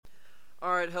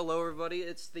All right, hello everybody.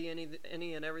 It's the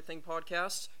Any and Everything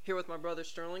podcast. Here with my brother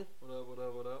Sterling. What up, what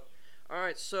up, what up? All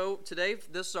right, so today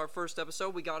this is our first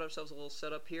episode. We got ourselves a little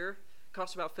setup here.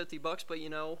 Cost about $50, but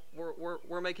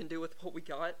we're making do with what we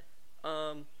got.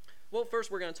 Well,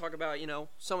 first we're going to talk about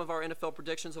some of our NFL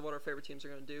predictions of what our favorite teams are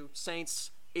going to do.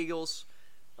 Saints, Eagles.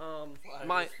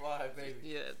 Fly,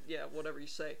 baby. Yeah, whatever you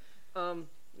say.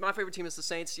 My favorite team is the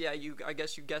Saints. Yeah, I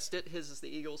guess you guessed it. His is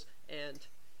the Eagles, and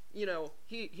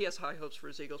he has high hopes for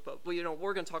his Eagles, but we're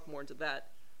going to talk more into that.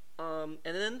 And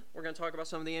then we're going to talk about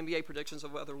some of the NBA predictions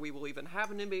of whether we will even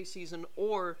have an NBA season,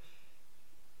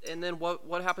 and then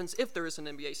what happens if there is an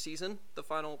NBA season, the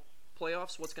final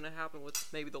playoffs, what's going to happen with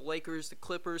maybe the Lakers, the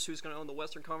Clippers, who's going to own the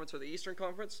Western Conference or the Eastern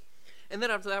Conference. And then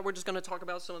after that, we're just going to talk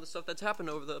about some of the stuff that's happened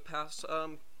over the past,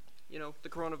 the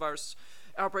coronavirus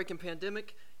outbreak and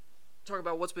pandemic. Talk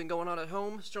about what's been going on at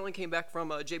home. Sterling came back from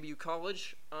JBU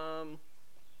College.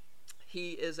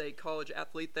 He is a college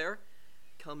athlete there.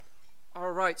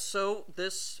 All right, so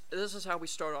this is how we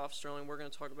start off, Sterling. We're going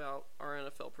to talk about our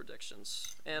NFL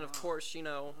predictions, and of course, you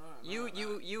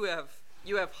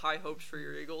have high hopes for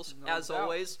your Eagles as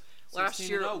always. Last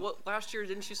year,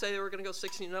 didn't you say they were going to go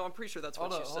 16-0? I'm pretty sure that's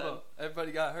what you said. Hold on.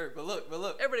 Everybody got hurt, but look.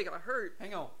 Everybody got hurt.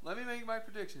 Hang on. Let me make my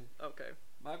prediction. Okay.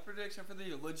 My prediction for the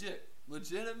year,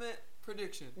 legitimate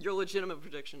prediction. Your legitimate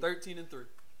prediction. 13-3.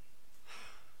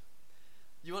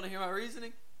 You want to hear my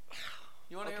reasoning?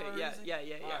 You want to hear my reasoning? Yeah,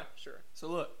 right. Sure. So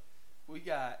look, we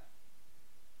got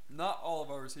not all of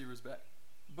our receivers back,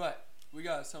 but we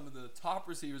got some of the top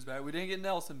receivers back. We didn't get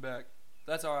Nelson back.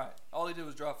 That's all right. All he did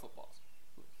was drop footballs.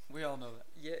 We all know that.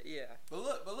 Yeah. But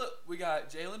look, we got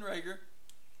Jalen Reagor,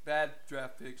 bad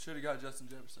draft pick. Should have got Justin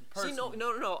Jefferson. Personally. See,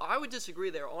 no. I would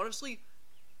disagree there. Honestly,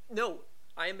 no.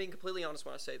 I am being completely honest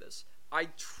when I say this. I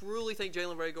truly think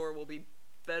Jalen Reagor will be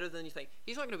better than you think.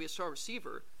 He's not going to be a star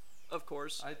receiver, of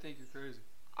course. I think you're crazy.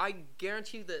 I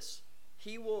guarantee you this.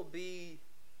 He will be.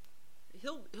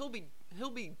 He'll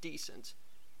be decent.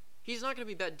 He's not going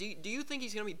to be bad. Do you think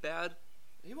he's going to be bad?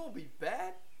 He won't be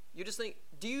bad. You just think?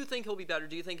 Do you think he'll be bad, or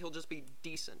do you think he'll just be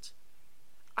decent?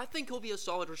 I think he'll be a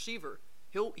solid receiver.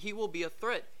 He will be a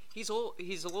threat. He's a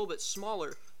little bit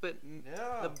smaller, but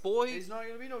the boy. He's not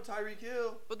going to be no Tyreek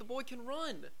Hill. But the boy can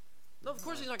run. No, of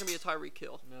course he's not going to be a Tyreek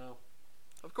Hill. No.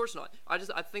 Of course not. I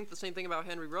think the same thing about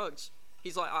Henry Ruggs.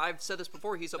 He's like, I've said this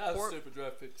before. He's a stupid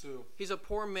draft pick too. He's a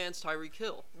poor man's Tyreek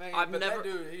Hill. Man, that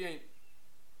dude, he ain't.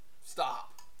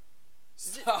 Stop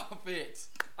it.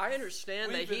 I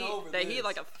understand that he had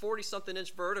like a 40-something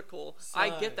inch vertical. Son,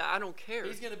 I get that. I don't care.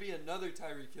 He's gonna be another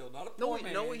Tyreek Hill, not a poor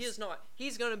man. No, he is not.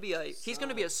 He's gonna be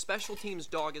a special teams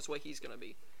dog. Is what he's gonna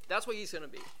be. That's what he's gonna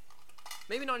be.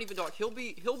 Maybe not even dog. He'll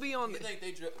be on. You think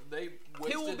they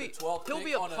wasted the 12th He'll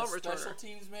be a punt returner. Special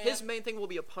teams man? His main thing will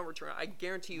be a punt returner. I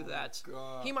guarantee you that.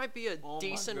 God. He might be a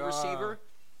decent receiver,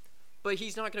 but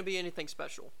he's not going to be anything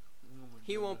special.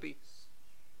 He won't be.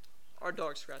 Our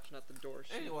dog's scratching at the door.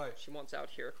 She wants out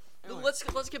here. Anyway.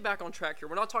 Let's get back on track here.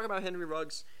 We're not talking about Henry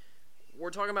Ruggs.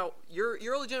 We're talking about your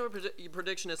legitimate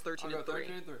prediction is 13-3.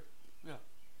 13-3. Yeah.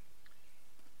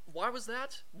 Why was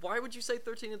that? Why would you say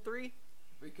 13-3?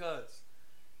 Because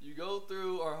you go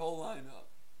through our whole lineup.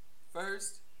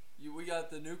 First, we got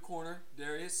the new corner,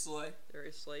 Darius Slay.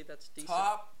 That's decent.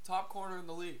 Top corner in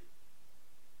the league.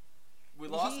 We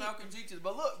lost Malcolm Jenkins,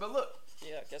 but look.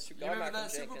 Yeah, guess who got You remember Malcolm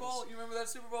that Jenkins? Super Bowl? You remember that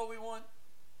Super Bowl we won?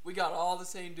 We got all the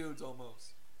same dudes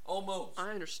almost. I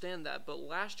understand that, but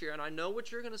last year, and I know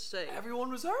what you're gonna say.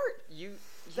 Everyone was hurt.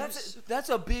 That's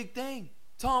a big thing.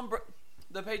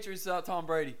 The Patriots without Tom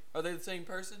Brady. Are they the same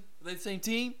person? Are they the same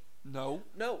team? No.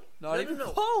 Not even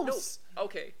close. No.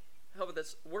 Okay. How about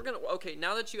this?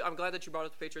 Now that I'm glad that you brought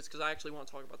up the Patriots because I actually want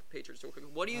to talk about the Patriots real quick.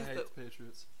 What do you think? I hate the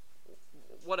Patriots.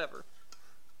 Whatever.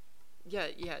 Yeah,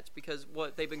 it's because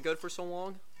they've been good for so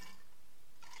long.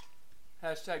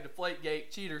 Hashtag Deflategate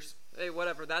cheaters. Hey,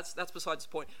 whatever. That's besides the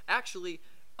point. Actually,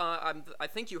 I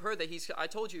think you heard that I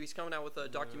told you he's coming out with a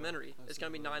documentary. It's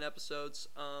gonna be 9 episodes.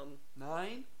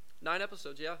 9? 9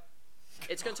 episodes. Yeah.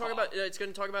 It's going to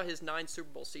talk about his 9 Super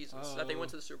Bowl seasons that they went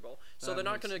to the Super Bowl. So they're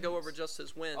not going to go over just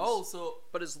his wins.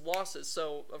 But his losses.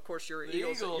 So of course your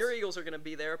Eagles are going to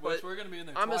be there. But we're going to be in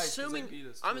there I'm twice assuming they beat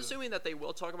us I'm assuming that they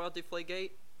will talk about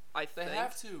Deflategate. They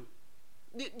have to.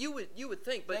 You would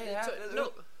think, but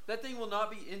no. That thing will not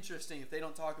be interesting if they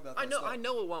don't talk about that. I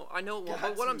know it won't.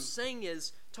 But what I'm saying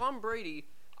is Tom Brady.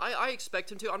 I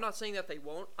expect him to. I'm not saying that they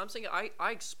won't. I'm saying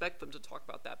I expect them to talk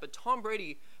about that. But Tom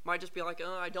Brady might just be like,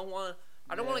 I don't want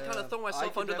to kind of throw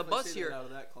myself under the bus here. Out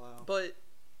of that clown. But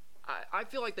I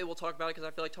feel like they will talk about it because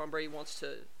I feel like Tom Brady wants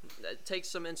to take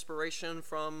some inspiration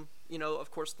from,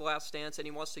 of course, The Last Dance, and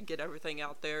he wants to get everything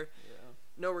out there.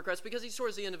 no regrets because he's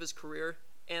towards the end of his career.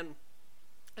 And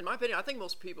in my opinion, I think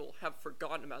most people have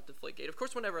forgotten about Deflategate. Of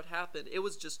course, whenever it happened, it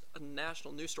was just a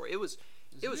national news story. It was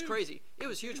huge. crazy. It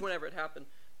was huge whenever it happened.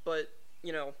 But,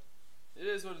 you know, It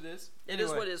is what it is. it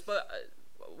is what it is. But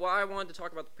why I wanted to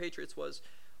talk about the Patriots was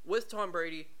with Tom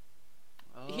Brady,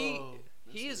 he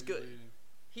is good.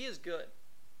 He is good.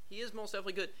 He is most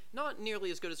definitely good. Not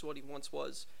nearly as good as what he once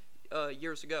was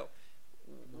years ago,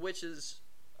 which is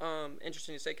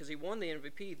interesting to say because he won the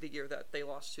MVP the year that they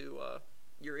lost to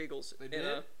your Eagles. They did?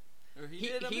 Or he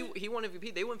did? He won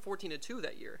MVP. They went 14-2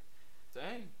 that year.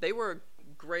 Dang. They were a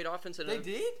great offense. They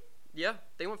did? Yeah,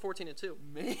 they went 14-2.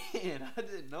 Man, I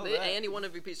didn't know that. And he won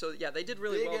MVP. So yeah, they did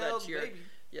really Big well L's, that year. baby.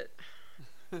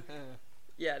 Yeah.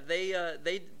 Yeah,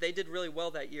 they did really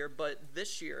well that year, but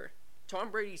this year,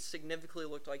 Tom Brady significantly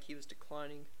looked like he was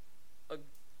declining a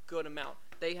good amount.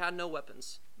 They had no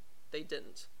weapons. They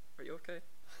didn't. Are you okay?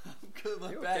 I'm good.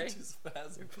 My You back okay? just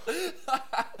spasmed.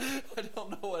 I don't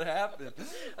know what happened.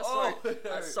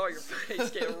 I saw your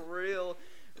face get real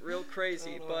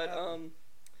crazy. I don't know But what happened.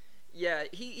 yeah,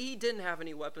 he didn't have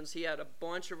any weapons. He had a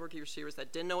bunch of rookie receivers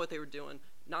that didn't know what they were doing.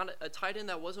 Not a tight end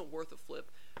that wasn't worth a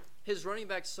flip. His running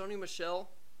back, Sony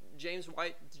Michel, James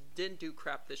White, didn't do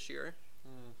crap this year.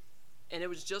 And it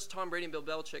was just Tom Brady and Bill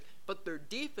Belichick. But their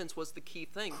defense was the key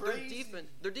thing. Crazy.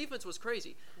 Their defense was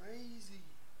crazy. Crazy.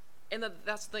 And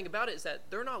that's the thing about it is that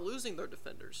they're not losing their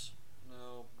defenders.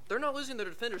 No. They're not losing their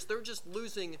defenders. They're just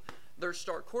losing their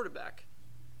star quarterback.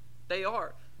 They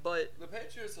are. But The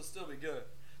Patriots will still be good.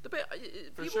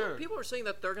 people are saying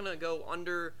that they're going to go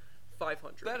under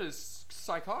 500. That is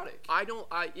psychotic.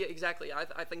 Yeah, exactly.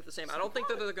 I think the same. I don't think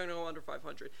that they're going to go under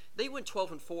 500. They went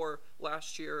 12-4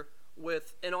 last year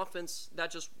with an offense that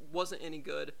just wasn't any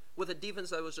good, with a defense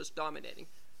that was just dominating.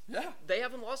 Yeah. They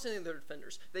haven't lost any of their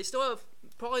defenders. They still have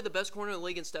probably the best corner in the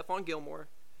league in Stephon Gilmore,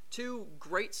 two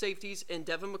great safeties in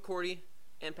Devin McCourty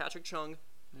and Patrick Chung,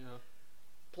 Yeah.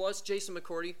 plus Jason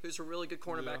McCourty, who's a really good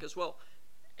cornerback Yeah. as well.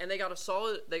 And they got a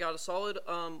solid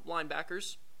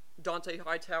linebackers, Dante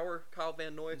Hightower, Kyle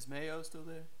Van Noy. Is Mayo still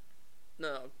there?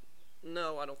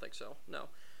 No, I don't think so. No.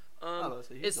 let's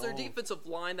see, he's It's their old. defensive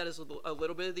line that is a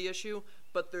little bit of the issue,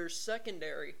 but their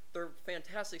secondary, their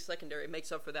fantastic secondary,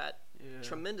 makes up for that Yeah.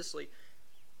 tremendously.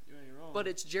 You ain't wrong. But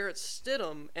it's Jarrett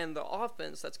Stidham and the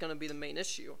offense that's going to be the main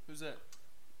issue. Who's that?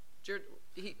 Jarrett,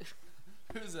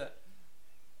 Who's that?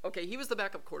 okay, he was the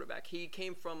backup quarterback. He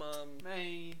came from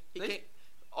Man.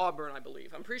 Auburn, I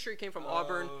believe. I'm pretty sure he came from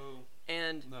Auburn, Oh.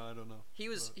 and No, I don't know. he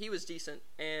was decent.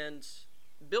 And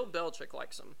Bill Belichick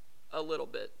likes him a little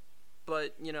bit,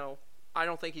 but I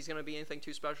don't think he's going to be anything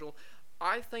too special.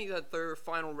 I think that their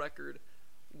final record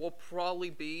will probably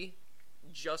be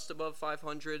just above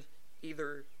 500,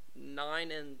 either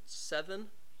 9-7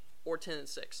 or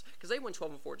 10-6, because they went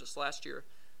 12-4 just last year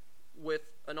with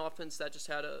an offense that just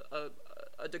had a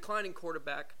declining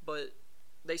quarterback, but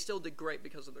they still did great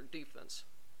because of their defense.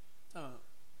 Oh.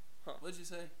 Huh. What'd you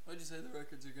say? What'd you say the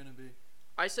records are gonna be?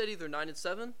 I said either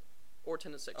 9-7 or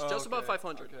 10-6, Oh, just above okay.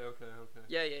 500. Okay.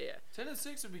 Yeah.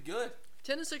 10-6 would be good.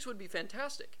 10-6 would be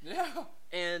fantastic. Yeah.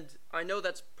 And I know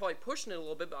that's probably pushing it a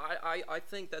little bit, but I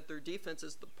think that their defense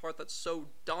is the part that's so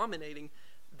dominating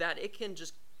that it can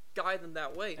just guide them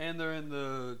that way. And they're in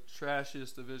the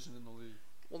trashiest division in the league.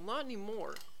 Well, not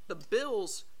anymore. The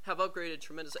Bills have upgraded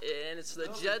tremendously, and it's the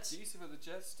No, they're Jets. decent, but the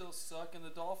Jets still suck, and the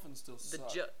Dolphins still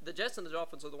suck. The Jets and the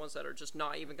Dolphins are the ones that are just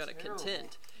not even going to Terrible.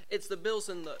 contend. It's the Bills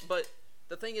but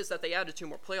the thing is that they added 2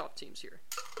 more playoff teams here.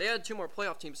 They added 2 more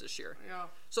playoff teams this year. Yeah.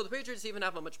 So the Patriots even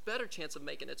have a much better chance of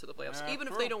making it to the playoffs, Yeah, even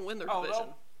if true. they don't win their Oh, division.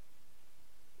 no.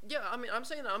 Yeah, I mean, I'm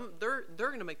saying they're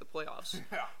going to make the playoffs,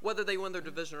 Yeah. whether they win their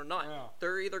division or not. Yeah.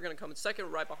 They're either going to come in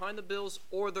second, right behind the Bills,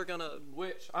 or they're going to.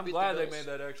 Which I'm beat the glad they Bills. made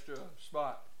that extra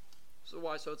spot. So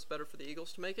why? So it's better for the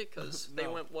Eagles to make it because they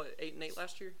No. went 8-8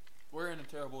 last year. We're in a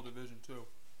terrible division too.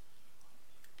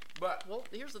 But Well,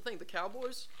 here's the thing: the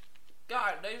Cowboys,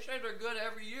 God, they say they're good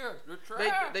every year. They're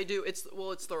trash. they do. It's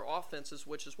their offenses,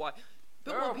 which is why.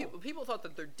 But Terrible. people thought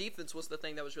that their defense was the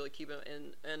thing that was really keeping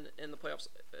them in the playoffs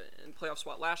in playoff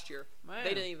spot last year. Man. They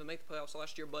didn't even make the playoffs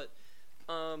last year, but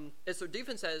it's their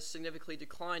defense that has significantly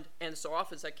declined, and it's their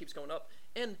offense that keeps going up.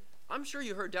 And I'm sure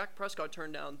you heard Dak Prescott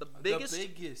turn down the biggest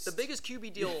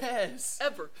QB deal Yes.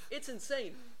 ever. It's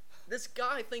insane. This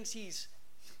guy thinks he's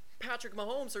Patrick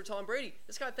Mahomes or Tom Brady.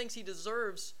 This guy thinks he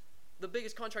deserves the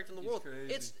biggest contract in the He's world.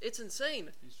 crazy. It's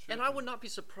insane. He's And I tripping. would not be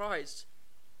surprised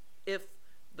if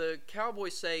the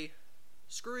Cowboys say,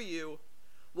 "Screw you.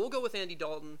 We'll go with Andy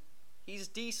Dalton. He's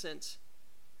decent.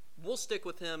 We'll stick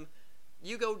with him.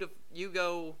 You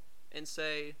go and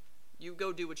say, you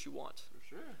go do what you want." For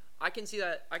sure. I can see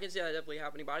that. I can see that definitely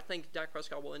happening. But I think Dak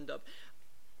Prescott will end up.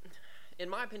 In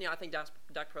my opinion, I think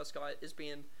Dak Prescott is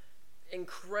being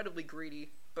incredibly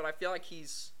greedy, but I feel like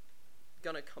he's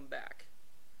gonna come back.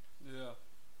 Yeah.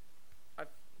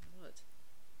 What?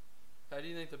 How do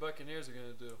you think the Buccaneers are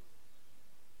gonna do?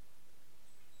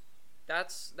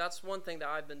 That's one thing that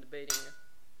I've been debating,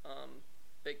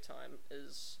 big time.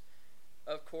 Is,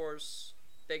 of course,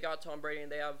 they got Tom Brady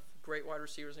and they have great wide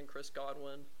receivers in Chris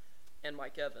Godwin and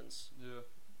Mike Evans. Yeah.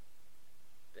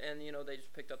 And they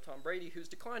just picked up Tom Brady, who's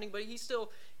declining, but he's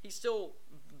still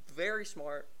very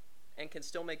smart and can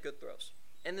still make good throws.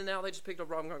 And then now they just picked up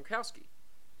Rob Gronkowski.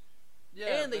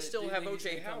 Yeah. And they still have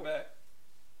O.J. Howard. Back?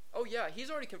 Oh yeah, he's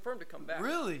already confirmed to come back.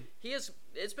 Really? He is.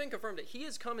 It's been confirmed that he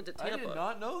is coming to Tampa. I did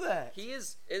not know that. He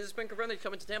is. It has been confirmed that he's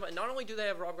coming to Tampa. And not only do they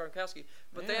have Rob Gronkowski,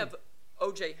 but they Man. have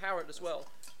O.J. Howard as well.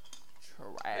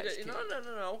 Trash.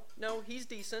 No. He's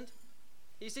decent.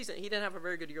 He's decent. He didn't have a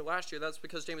very good year last year. That's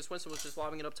because Jameis Winston was just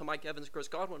lobbing it up to Mike Evans and Chris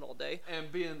Godwin all day.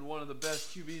 And being one of the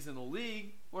best QBs in the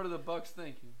league, what are the Bucs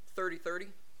thinking? 30-30.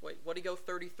 Wait, what did he go?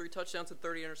 33 touchdowns and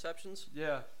 30 interceptions?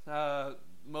 Yeah.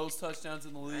 Most touchdowns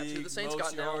in the That's who league, the Saints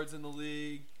most got now. yards in the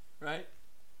league, right?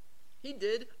 He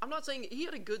did. I'm not saying he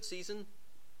had a good season,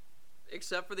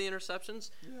 except for the interceptions.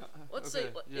 Yeah. Let's okay.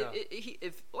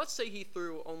 say let's say he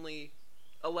threw only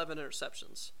 11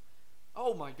 interceptions.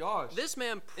 Oh my gosh. This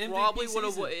man MVP probably would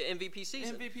have season. MVP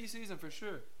season. MVP season for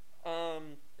sure.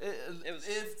 It was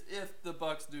If the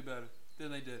Bucs do better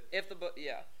than they did. They-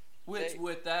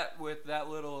 With that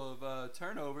little of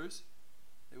turnovers,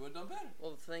 they would have done better.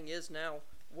 Well, the thing is now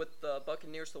with the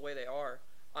Buccaneers the way they are,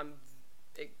 I'm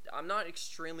not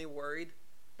extremely worried,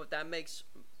 but that makes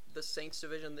the Saints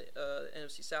division, the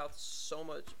NFC South,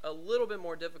 a little bit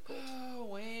more difficult.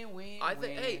 Oh, I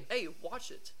think. Hey, watch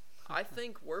it. I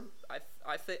think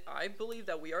I believe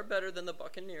that we are better than the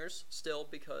Buccaneers still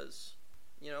because,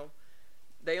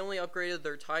 they only upgraded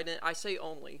their tight end. I say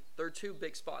only. They're two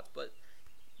big spots, but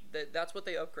that's what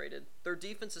they upgraded. Their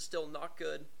defense is still not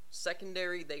good.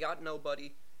 Secondary, they got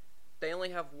nobody. They only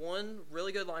have one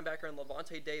really good linebacker in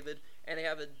Levante David, and they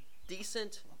have a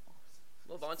decent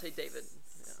Levante David.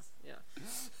 Yeah.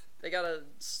 They got a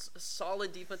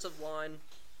solid defensive line.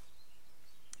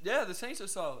 Yeah, the Saints are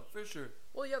solid for sure.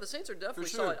 Well, yeah, the Saints are definitely For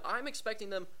sure. solid. I'm expecting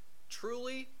them,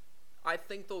 truly, I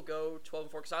think they'll go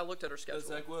 12-4 because I looked at our schedule. That's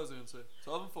exactly what I was going to say.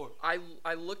 12-4.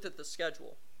 I looked at the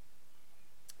schedule,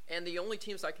 and the only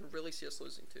teams I can really see us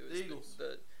losing to is The Eagles.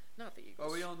 Not the Eagles.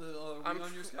 Are we on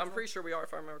your schedule? I'm pretty sure we are,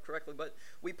 if I remember correctly. But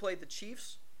we played the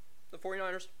Chiefs, the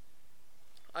 49ers.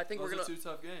 I think Those we're are gonna. two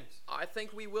tough games. I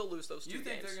think we will lose those two You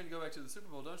think games. they're going to go back to the Super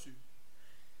Bowl, don't you?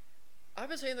 I've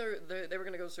been saying they were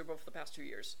going to go to the Super Bowl for the past 2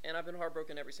 years, and I've been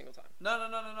heartbroken every single time. No. I'm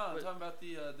But- talking about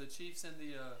the Chiefs and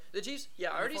the Chiefs,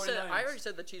 yeah, I and the already 49ers.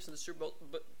 said the Chiefs in the Super Bowl,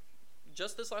 but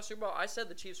just this last Super Bowl, I said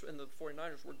the Chiefs and the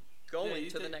 49ers were going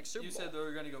to the next Super Bowl. You said they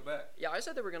were going to go back. Yeah, I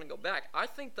said they were going to go back. I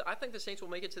think the Saints will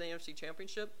make it to the NFC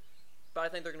Championship, but I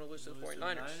think they're going to lose to the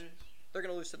 49ers. They're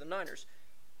going to lose to the Niners.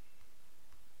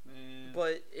 Man.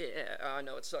 But I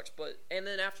know it sucks. And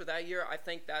then after that year, I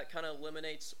think that kind of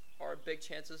eliminates our big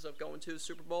chances of going to the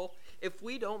Super Bowl. If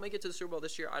we don't make it to the Super Bowl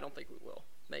this year, I don't think we will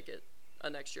make it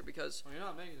next year because. Well, you're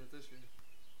not making it this year.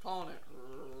 Calling it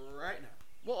right now.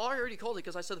 Well, I already called it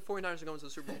because I said the 49ers are going to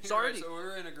the Super Bowl. So, Right, so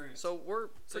we're in agreement. So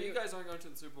you guys aren't going to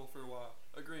the Super Bowl for a while.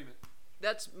 Agreement.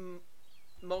 That's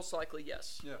most likely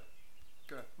yes. Yeah.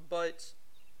 Okay. But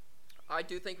I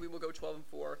do think we will go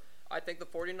 12-4. I think the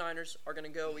 49ers are going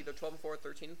to go either 12-4 or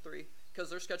 13-3 because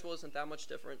their schedule isn't that much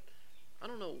different. I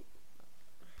don't know.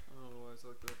 I don't know why it's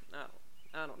like that.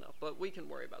 I don't know, but we can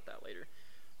worry about that later.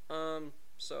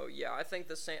 So yeah, I think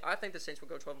the Saints will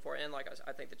go 12-4, and like I said,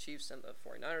 I think the Chiefs and the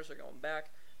 49ers are going back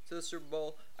to the Super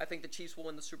Bowl. I think the Chiefs will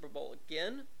win the Super Bowl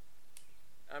again.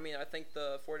 I mean, I think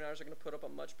the 49ers are going to put up a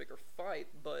much bigger fight,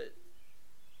 but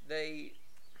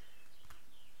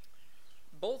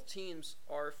both teams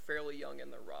are fairly young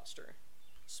in their roster,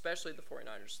 especially the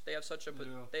 49ers. They have such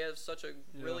a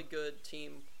really good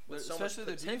team with so much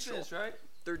Especially potential. the defense, right?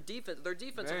 Their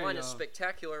defensive Very line is young.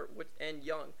 spectacular and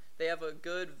young. They have a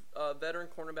good veteran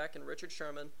cornerback in Richard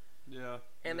Sherman, Yeah.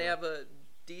 and they have a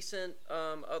decent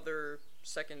other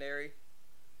secondary.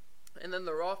 And then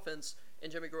their offense,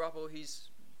 and Jimmy Garoppolo, he's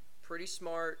pretty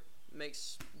smart,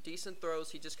 makes decent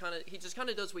throws. He just kind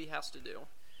of does what he has to do.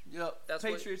 Yep. That's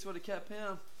Patriots would have kept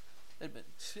him. They'd been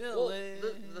Well,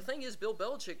 chilling. the thing is, Bill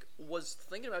Belichick was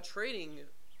thinking about trading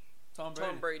Tom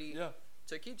Brady Yeah.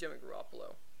 to keep Jimmy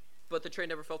Garoppolo, but the trade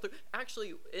never fell through.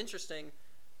 Actually, interesting.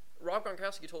 Rob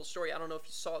Gronkowski told a story. I don't know if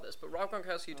you saw this, but Rob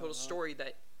Gronkowski told a story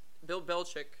that Bill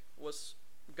Belichick was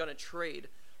going to trade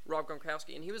Rob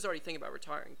Gronkowski, and he was already thinking about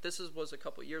retiring. This was a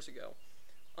couple years ago.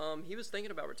 He was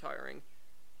thinking about retiring,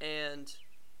 and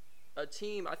a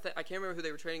team, I can't remember who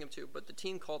they were trading him to, but the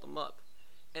team called him up,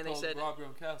 and they said, Rob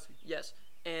Gronkowski. yes,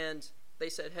 and they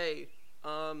said, hey,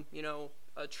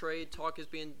 a trade talk is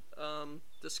being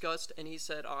discussed, and he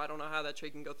said, I don't know how that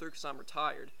trade can go through because I'm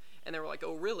retired. And they were like,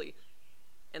 oh, really?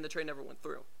 And the trade never went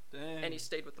through. Dang. And he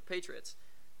stayed with the Patriots.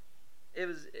 It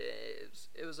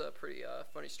was a pretty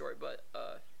funny story, but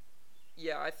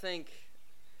yeah, I think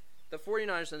the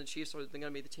 49ers and the Chiefs are going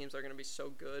to be the teams that are going to be so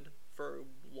good for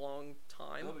a long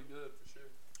time. They'll be good for sure.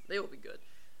 They will be good.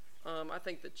 I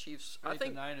think the Chiefs. I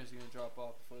think the Niners are going to drop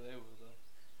off before they will,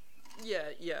 though.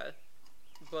 Yeah,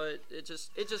 but it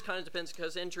just kind of depends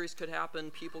because injuries could happen,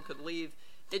 people could leave.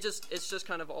 It's just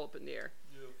kind of all up in the air.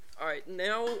 Yeah. All right,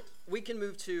 now we can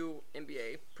move to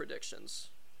NBA predictions.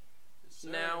 Yes, sir.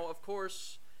 Now, of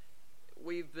course,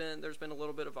 there's been a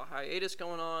little bit of a hiatus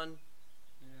going on.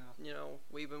 Yeah.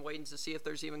 We've been waiting to see if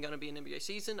there's even going to be an NBA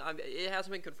season. It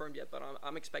hasn't been confirmed yet, but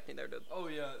I'm expecting there to. Oh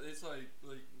yeah, it's like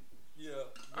yeah.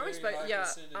 I'm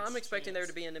expecting there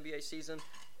to chance. be an NBA season,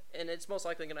 and it's most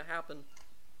likely going to happen.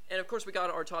 And of course, we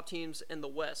got our top teams in the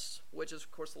West, which is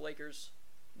of course the Lakers,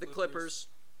 the Clippers.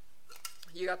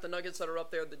 You got the Nuggets that are up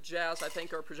there. The Jazz, I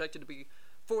think, are projected to be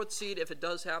 4th seed if it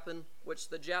does happen, which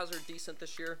the Jazz are decent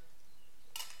this year.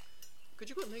 Could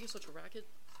you quit making such a racket?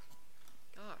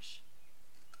 Gosh.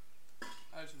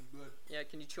 Ice is good. Yeah,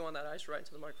 can you chew on that ice right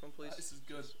into the microphone, please? Ice is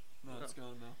good. No, it's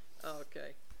gone now. Oh,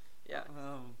 okay. Yeah.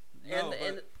 No,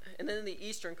 and then in the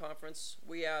Eastern Conference,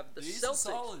 we have the East Celtics. is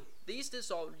solid. The East is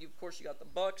solid. Of course, you got the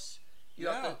Bucks. You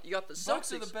got the Celtics.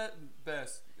 Bucks are the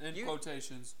best, in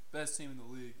quotations, best team in the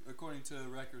league, according to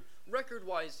record.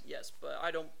 Record-wise, yes, but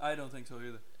I don't think so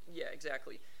either. Yeah,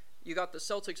 exactly. You got the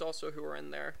Celtics also who are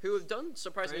in there, who have done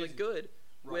surprisingly Crazy. good.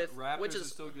 Raptors are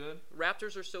still good.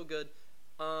 Raptors are still good.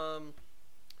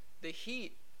 The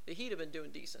Heat have been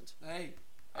doing decent. Hey,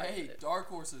 dark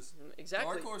horses.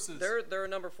 Exactly. Dark horses. They're a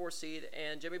number 4 seed,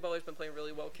 and Jimmy Butler's been playing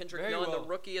really well. Kendrick Very Nunn, well. the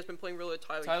rookie, has been playing really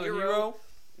well. Tyler Hero.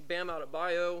 Bam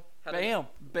Adebayo.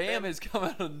 Bam has come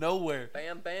out of nowhere.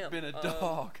 Bam. Been a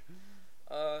dog.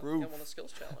 He won the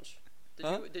skills challenge.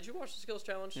 Did you watch the skills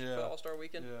challenge for the All-Star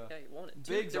Weekend? Yeah. He won it.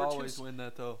 Bigs always win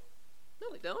that though.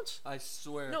 No, they don't. I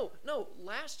swear. No.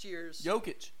 Last year's.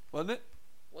 Jokic, wasn't it?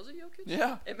 Was it Jokic?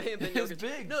 Yeah. It may have been It was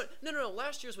Jokic. Biggs. No.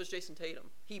 Last year's was Jason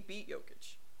Tatum. He beat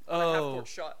Jokic. Oh. On a half-court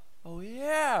shot. Oh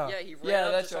yeah. Yeah, he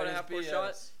ran up to shot right, a half-court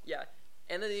shot. Yeah.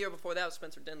 And then the year before that was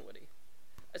Spencer Dinwiddie.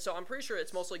 So I'm pretty sure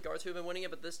it's mostly guards who have been winning it,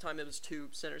 but this time it was 2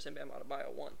 centers and Bam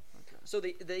Adebayo won. Okay. So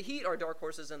the Heat are dark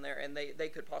horses in there, and they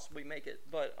could possibly make it.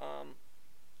 But,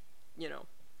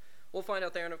 we'll find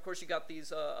out there. And, of course, you got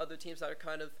these other teams that are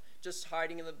kind of just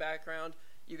hiding in the background.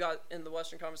 You got, in the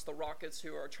Western Conference, the Rockets,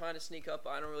 who are trying to sneak up.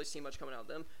 I don't really see much coming out of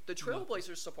them. The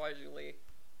Trailblazers, surprisingly,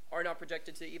 are not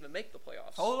projected to even make the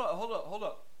playoffs. Hold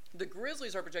up. The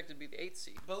Grizzlies are projected to be the 8th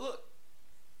seed. But look,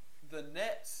 the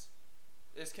Nets.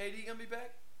 Is KD gonna be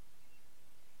back?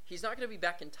 He's not going to be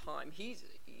back in time. He's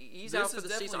out for the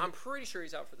season. I'm pretty sure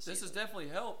he's out for the season. This has definitely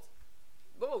helped.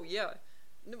 Oh, yeah.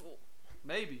 No,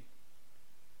 Maybe.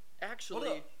 actually,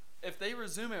 Hold up. If they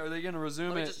resume it, are they gonna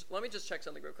resume it? let me just check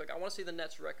something real quick. I want to see the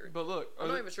Nets record. But look, I'm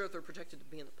not even sure if they're projected to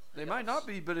be in the playoffs. they might not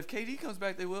be. But if KD comes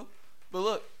back, they will. But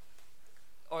look,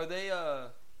 are they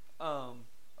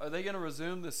gonna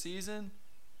resume the season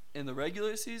in the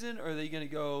regular season, or are they gonna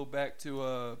go back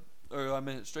to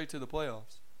straight to the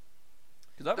playoffs?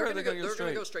 Because I've heard they're gonna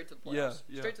go straight to the playoffs.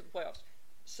 Yeah. Straight to the playoffs.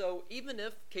 So even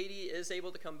if KD is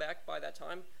able to come back by that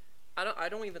time, I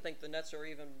don't even think the Nets are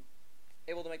even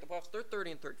able to make the playoffs. They're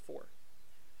 30 and 34.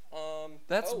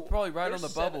 That's probably right they're on the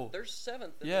 7th. bubble. They're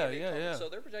 7th in Yeah, the NBA yeah, conference, yeah. so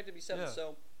they're projected to be 7th. Yeah.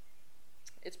 So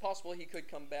it's possible he could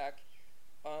come back.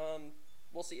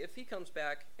 We'll see if he comes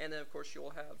back, and then of course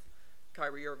you'll have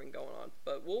Kyrie Irving going on.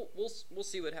 But we'll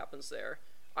see what happens there.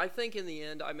 I think in the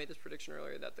end, I made this prediction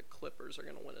earlier that the Clippers are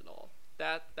going to win it all.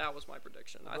 That was my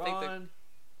prediction. I think LeBron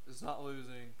is not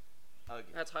losing again.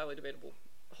 that's highly debatable.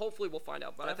 Hopefully we'll find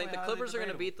out. But I think the Definitely Clippers are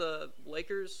going to debatable. beat the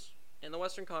Lakers in the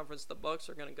Western Conference. The Bucks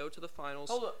are going to go to the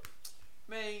finals. Hold up,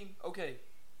 man. Okay,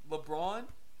 LeBron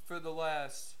for the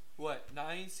last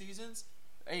 9 seasons,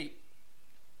 8.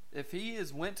 If he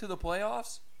went to the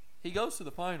playoffs, he goes to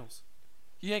the finals.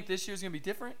 You think this year's gonna be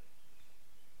different?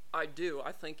 I do.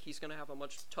 I think he's going to have a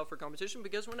much tougher competition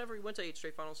because whenever he went to 8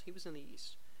 straight finals, he was in the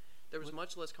East. There was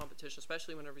much less competition,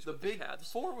 especially whenever he's with the Big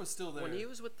Cavs. Four was still there. When he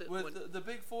was with the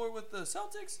Big Four with the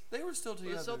Celtics, they were still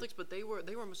together. the Celtics, but they were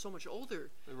so much older.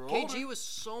 They were KG older. was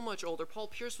so much older. Paul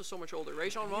Pierce was so much older.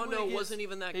 Rajon He went Rondo against- wasn't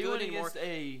even that he good went anymore. against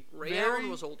a Ray very, Allen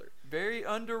was older. very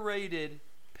underrated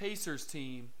Pacers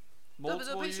team The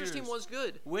multiple Pacers years. team was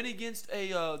good. Went against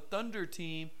a Thunder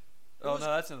team. Oh, was- no,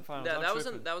 that's in the finals. I'm That was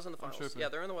tripping. in the I'm finals. tripping. Yeah,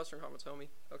 they're in the Western Conference, homie.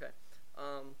 Okay.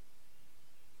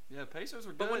 Yeah, Pacers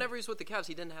were good. But whenever he's with the Cavs,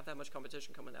 he didn't have that much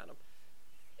competition coming at him,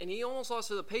 and he almost lost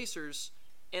to the Pacers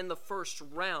in the first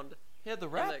round. he had the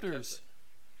in that Raptors. Cavs-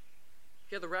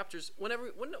 Yeah, the Raptors.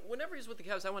 Whenever he's with the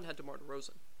Cavs, that one had DeMar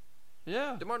DeRozan.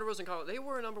 Yeah. DeMar DeRozan, they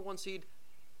were a number 1 seed.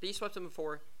 They swept them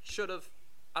before. Should have.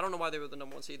 I don't know why they were the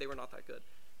number 1 seed. They were not that good.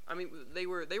 I mean, they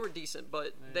were decent,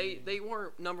 but they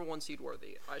weren't number 1 seed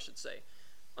worthy, I should say.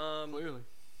 Clearly.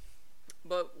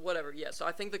 But whatever, yeah. So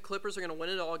I think the Clippers are going to win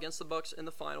it all against the Bucks in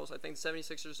the finals. I think the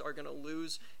 76ers are going to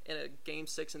lose in a Game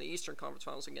 6 in the Eastern Conference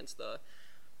Finals against the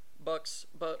Bucks.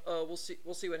 But we'll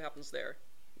see what happens there.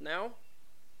 Now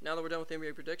that we're done with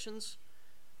NBA predictions,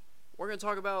 we're going to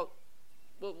talk about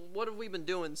what have we been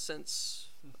doing since,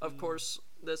 of course,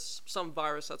 some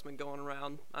virus that's been going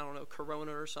around. I don't know,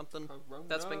 Corona or something. Corona.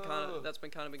 That's been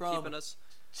kind of From keeping us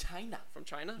China. from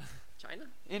China.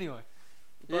 Anyway.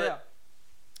 But- yeah.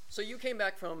 So you came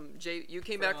back from JBU.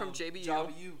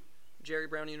 JBU. Jerry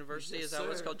Brown University. Yes, Is that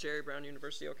what it's sir. called? Jerry Brown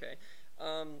University. Okay.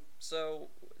 So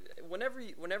whenever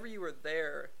you were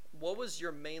there, what was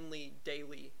your mainly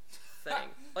daily thing?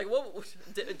 Like what was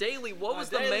the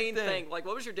daily main thing. thing? Like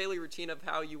what was your daily routine of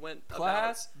how you went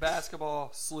Class,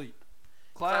 basketball, sleep.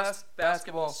 Class,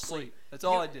 basketball, sleep. That's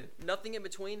all I did. Nothing in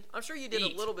between. I'm sure you did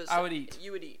Eat. a little bit. I would eat.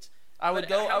 You would eat. I would But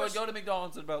go. how I would much- go to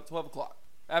McDonald's at about 12 o'clock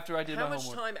after I did How my much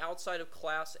homework. time outside of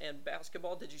class and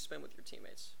basketball did you spend with your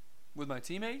teammates? With my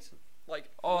teammates, Like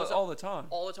all was it all the time.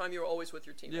 all the time you were always with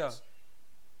your teammates?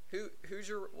 Yeah.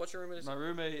 What's your roommate's My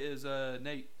roommate is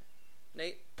Nate.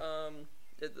 Nate?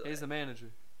 He's the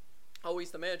manager. Oh,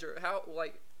 he's the manager.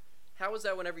 How was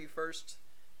that whenever you first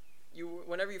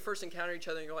encountered each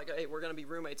other and you're like, hey, we're gonna be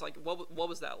roommates? Like, what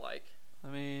was that like? I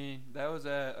mean, that was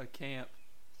at a camp.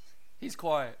 He's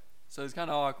quiet, so it's kind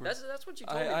of awkward. That's what you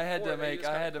told me. I had before, to that he make was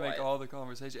I kinda had to make quiet. all the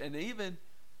conversation, and even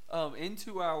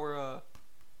into our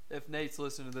if Nate's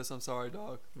listening to this, I'm sorry,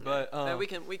 dog. But Yeah, we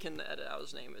can edit out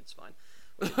his name. It's fine.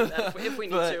 We can do that if we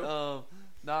need but, to.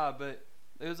 but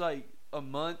it was like a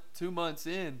month, 2 months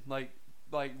in, like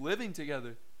living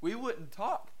together. We wouldn't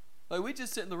talk. Like we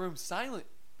just sit in the room silent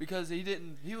because he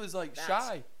was like That's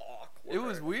shy. awkward. It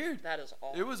was weird. That is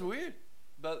awkward. It was weird.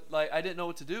 But like I didn't know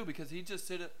what to do because he just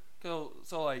sit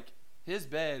so like his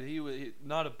bed,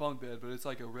 not a bunk bed, but it's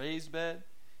like a raised bed,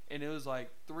 and it was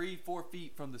like 3-4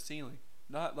 feet from the ceiling.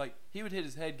 Not like he would hit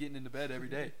his head getting into bed every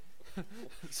day.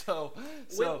 so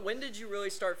When did you really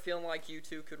start feeling like you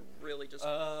two could really just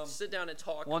sit down and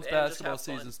talk? once and basketball just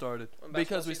have fun? season started, When because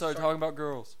basketball we season started talking about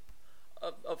girls.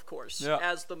 Of course, Yeah.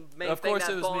 as the main Of thing course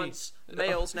that it was me. bonds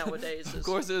males nowadays Of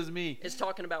course, it was me. is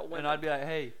talking about women. And I'd be like,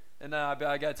 hey, and then I'd be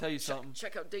like, I gotta tell you something.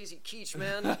 Check out Daisy Keach,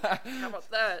 man. How about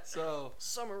that? So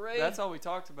Summer Rae. that's all we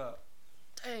talked about.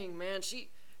 Dang, man, she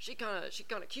kind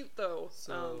of cute though.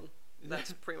 So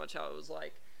That's pretty much how it was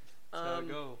like. how it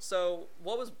goes. So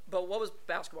what was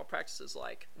basketball practices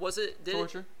like? Was it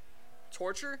Torture.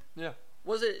 Torture? Yeah.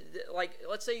 Was it like,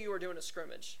 let's say you were doing a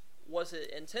scrimmage? Was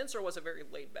it intense or was it very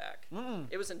laid back?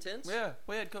 It was intense. Yeah,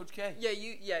 we had Coach K. Yeah,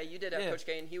 you did have Coach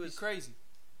K, and He's crazy.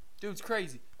 Dude's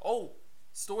crazy. Oh,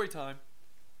 story time.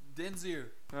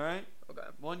 Denzier. All right. Okay.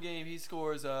 One game he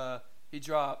scores. He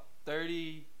dropped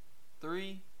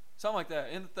 33, something like that,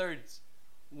 in the 30s.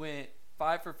 Went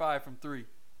 5 for 5 from 3.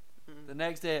 Mhm. The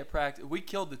next day at practice, we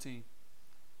killed the team.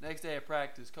 Next day at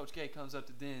practice, Coach K comes up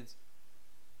to Denz.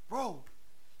 Bro,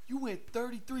 you went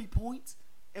 33 points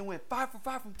and went 5 for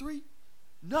 5 from 3?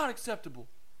 Not acceptable.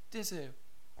 Denz said,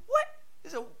 what? He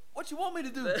said, what you want me to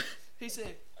do? He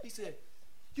said,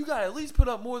 you got to at least put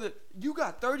up more than, you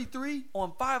got 33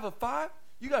 on 5 of 5?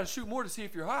 You got to shoot more to see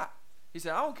if you're hot. He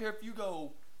said, I don't care if you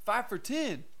go 5 for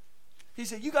 10. He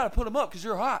said, you got to put them up because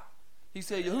you're hot. He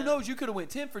said, who knows, you could have went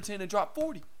 10 for 10 and dropped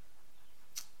 40.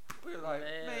 We were like,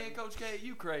 man, Coach K,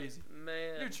 you crazy.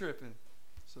 Man. You're tripping.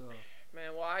 So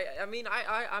Man, well, I mean,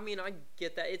 I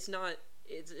get that. It's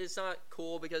not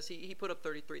cool because he put up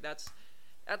 33. That's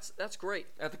great.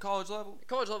 at the college level,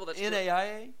 College level, that's great.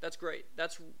 NAIA, That's great.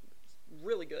 That's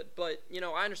really good. But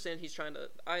I understand he's trying to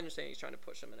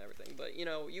push him and everything. But you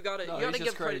gotta No, you he's gotta just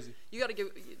give credit. crazy. You gotta give.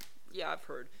 Yeah, I've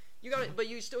heard. But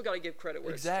you still gotta give credit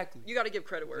where Exactly. you gotta give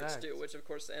credit where Exactly. it's due, which of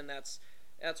course, and that's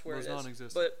where Was it is.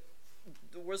 non-existent. But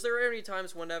was there any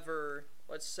times whenever,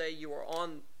 let's say, you were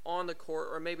on the court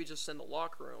or maybe just in the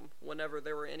locker room, whenever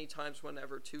there were any times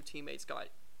whenever two teammates got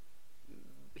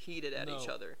heated at each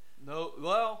No. other? No,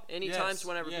 well, Any yes, times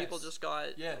whenever yes, people just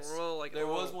got yes. real, like, There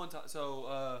was oh, one time.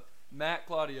 So Matt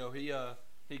Claudio, he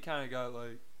kind of got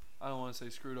like, I don't want to say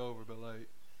screwed over, but like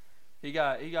he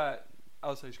got I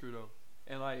would say screwed over,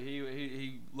 and like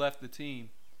he left the team.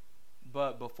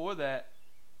 But before that,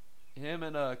 him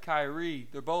and Kyrie,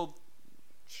 they're both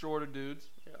shorter dudes.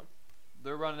 Yeah.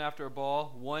 They're running after a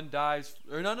ball. One dives.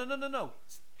 Or no.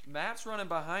 Matt's running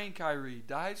behind Kyrie.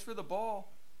 Dives for the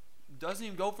ball. Doesn't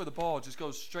even go for the ball. Just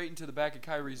goes straight into the back of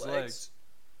Kyrie's legs.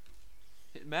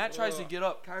 Matt tries to get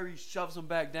up. Kyrie shoves him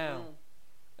back down.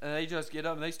 And they just get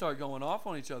up and they start going off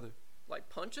on each other. Like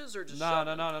punches or just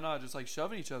No. Just like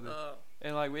shoving each other. Oh.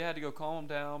 And like we had to go calm them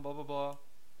down, blah, blah, blah.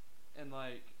 And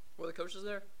like. Were the coaches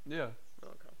there? Yeah. Oh,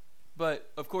 okay. But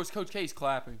of course Coach K's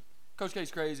clapping. Coach K's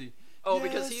crazy. Oh, yes,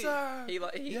 because sir. he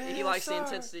yes, likes sir. the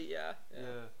intensity, yeah.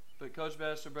 But Coach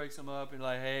Bester breaks him up and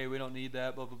like, hey, we don't need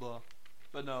that, blah blah blah.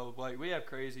 But no, like we have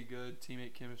crazy good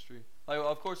teammate chemistry. Like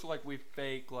of course, like we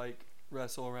fake like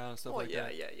wrestle around and stuff like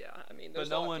that. Yeah. I mean, but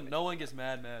no one gets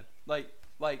mad.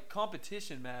 Like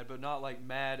competition mad, but not like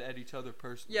mad at each other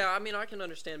personally. Yeah, I mean, I can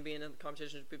understand being in the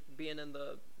competition, being in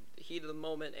the heat of the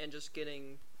moment, and just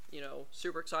getting,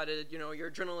 super excited.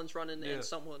 Your adrenaline's running, and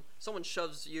someone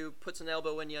shoves you, puts an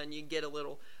elbow in you, and you get a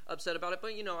little upset about it.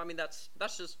 But I mean, that's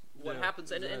just what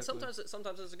happens, exactly. and sometimes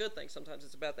it's a good thing, sometimes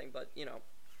it's a bad thing. But Yeah,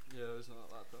 there's not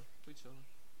a lot though. We chilling.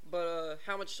 But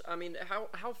how much? I mean,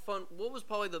 how fun? What was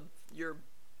probably your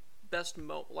best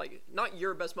moment? Like not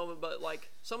your best moment, but like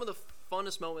some of the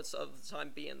funnest moments of the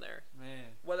time being there. Man.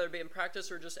 Whether it be in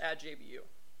practice or just at JBU.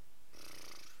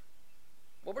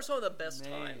 What were some of the best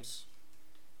times?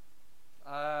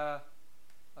 I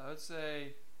would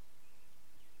say,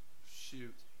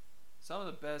 shoot, some of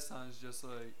the best times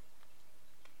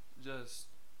just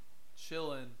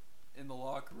chilling in the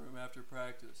locker room after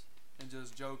practice and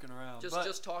just joking around.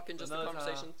 Just talking, just the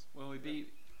conversations. When we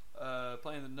beat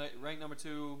playing the ranked number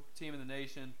 2 team in the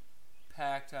nation,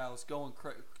 packed house,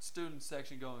 student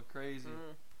section going crazy.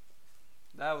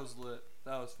 That was lit.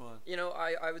 That was fun.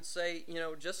 I would say,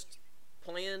 just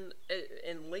playing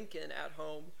in Lincoln at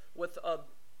home with a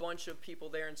bunch of people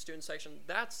there in student section,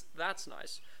 that's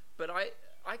nice. But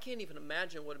I can't even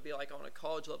imagine what it'd be like on a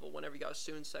college level whenever you got a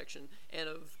student section and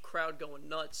a crowd going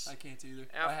nuts. I can't either.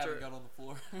 I haven't got on the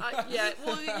floor.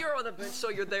 Well, you're on the bench, so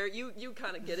you're there. You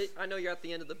kind of get it. I know you're at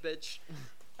the end of the bench.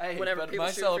 Hey, whenever but people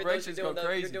my shoot celebrations free throws, go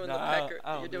crazy.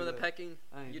 You're doing the pecking.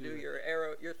 You do your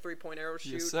arrow, your 3-point arrow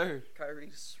shoot. Yes, sir.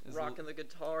 Kyrie's rocking the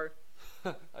guitar.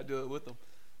 I do it with them.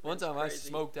 One time I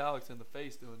smoked Alex in the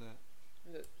face doing that.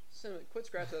 Cinnamon, quit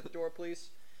scratching at the door, please.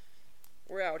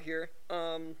 We're out here.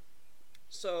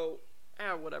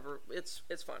 Whatever. It's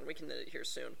fine. We can end it here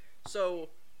soon. So,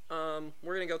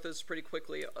 we're gonna go through this pretty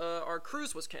quickly. Our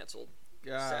cruise was canceled.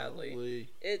 Sadly.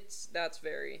 That's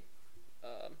very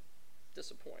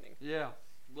disappointing. Yeah,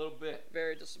 a little bit.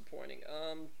 Very disappointing.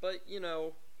 But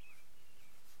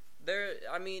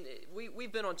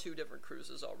we've been on 2 different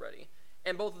cruises already.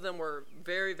 And both of them were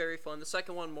very, very fun. The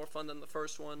second one more fun than the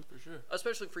first one. For sure.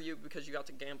 Especially for you because you got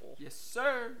to gamble. Yes,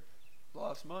 sir.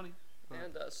 Lost money.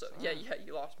 And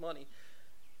you lost money.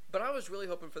 But I was really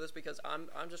hoping for this because I'm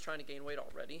just trying to gain weight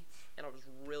already. And I was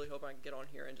really hoping I could get on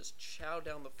here and just chow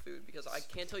down the food. Because I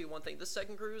can't tell you one thing. This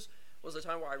second cruise was the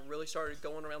time where I really started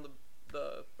going around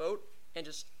the boat and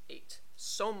just ate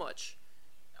so much.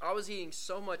 I was eating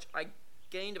so much. I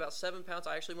gained about 7 pounds.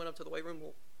 I actually went up to the weight room,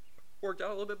 worked out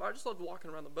a little bit, but I just loved walking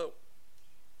around the boat.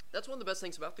 That's one of the best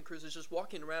things about the cruise is just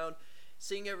walking around,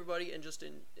 seeing everybody, and just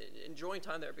enjoying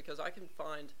time there because I can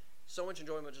find so much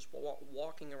enjoyment just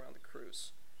walking around the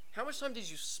cruise. How much time did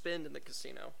you spend in the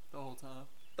casino? The whole time.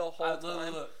 The whole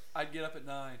time? Look, I'd get up at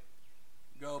 9.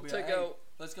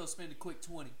 Let's go spend a quick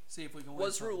 20. See if we can win.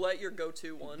 Was roulette your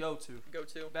go-to one? Go-to.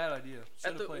 Bad idea.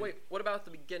 Wait, what about at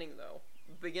the beginning, though?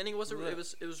 Beginning was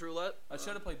roulette. It was roulette. I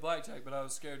should have played blackjack, but I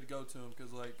was scared to go to him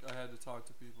because I had to talk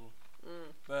to people.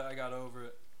 But I got over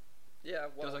it. Yeah,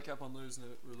 because I kept on losing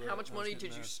it. Roulette. How much money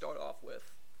did you start off with?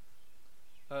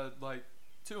 Like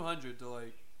 200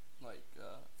 to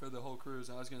for the whole cruise.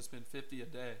 I was gonna spend 50 a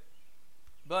day,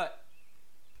 but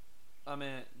I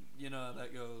mean, how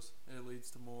that goes. It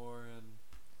leads to more,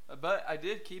 but I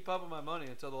did keep up with my money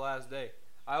until the last day.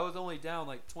 I was only down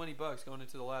like $20 going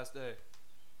into the last day.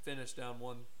 Finished down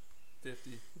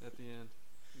 150 at the end,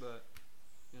 but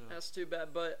that's too bad.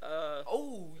 But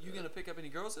you gonna pick up any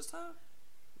girls this time?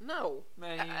 No,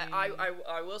 man.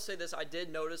 I will say this: I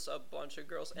did notice a bunch of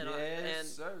girls, and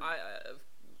sir.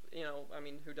 I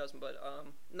mean, who doesn't? But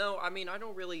no, I mean, I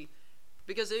don't really,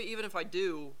 because even if I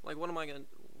do, like, what am I gonna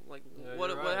like? Yeah,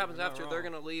 what happens after? Wrong. They're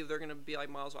gonna leave. They're gonna be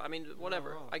like miles away. I mean,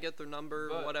 whatever. I get their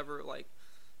number, whatever. Like,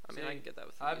 I mean, I can get that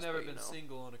with. I've never been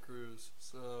single on a cruise,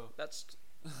 so that's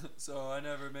So I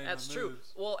never made That's my true.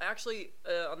 moves. Well, actually,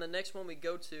 on the next one we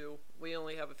go to, we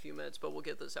only have a few minutes, but we'll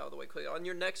get this out of the way quickly. On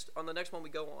the next one we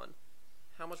go on,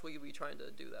 how much will you be trying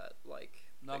to do that? Like,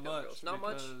 Not pick up much. girls? Not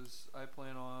much. Because I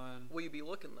plan on. Will you be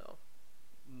looking though?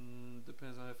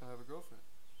 Depends on if I have a girlfriend.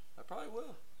 I probably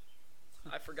will.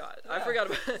 I forgot. Yeah. I forgot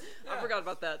about. I Yeah. forgot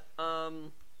about that.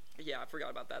 Yeah, I forgot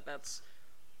about that. That's.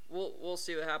 We'll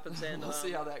see what happens, and We'll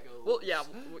see how that goes. Well, yeah,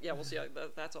 we'll see.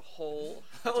 That's a whole.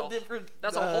 That's Whole a, different.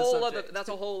 that's a whole subject. other. That's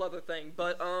a whole other thing.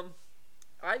 But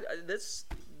this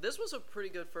was a pretty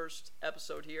good first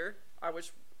episode here. I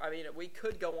mean, we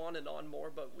could go on and on more,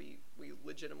 but we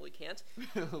legitimately can't.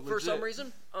 For some Legit.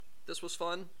 reason, this was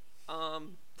fun.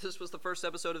 This was the first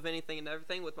episode of Anything and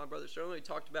Everything with my brother Sterling. We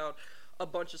talked about a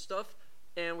bunch of stuff,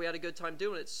 and we had a good time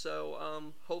doing it.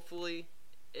 So hopefully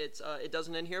it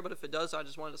doesn't end here, but if it does, I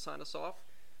just wanted to sign us off.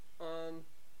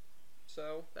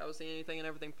 So that was the Anything and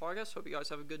Everything podcast. Hope you guys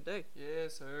have a good day.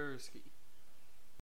 Yes, sir. Ski.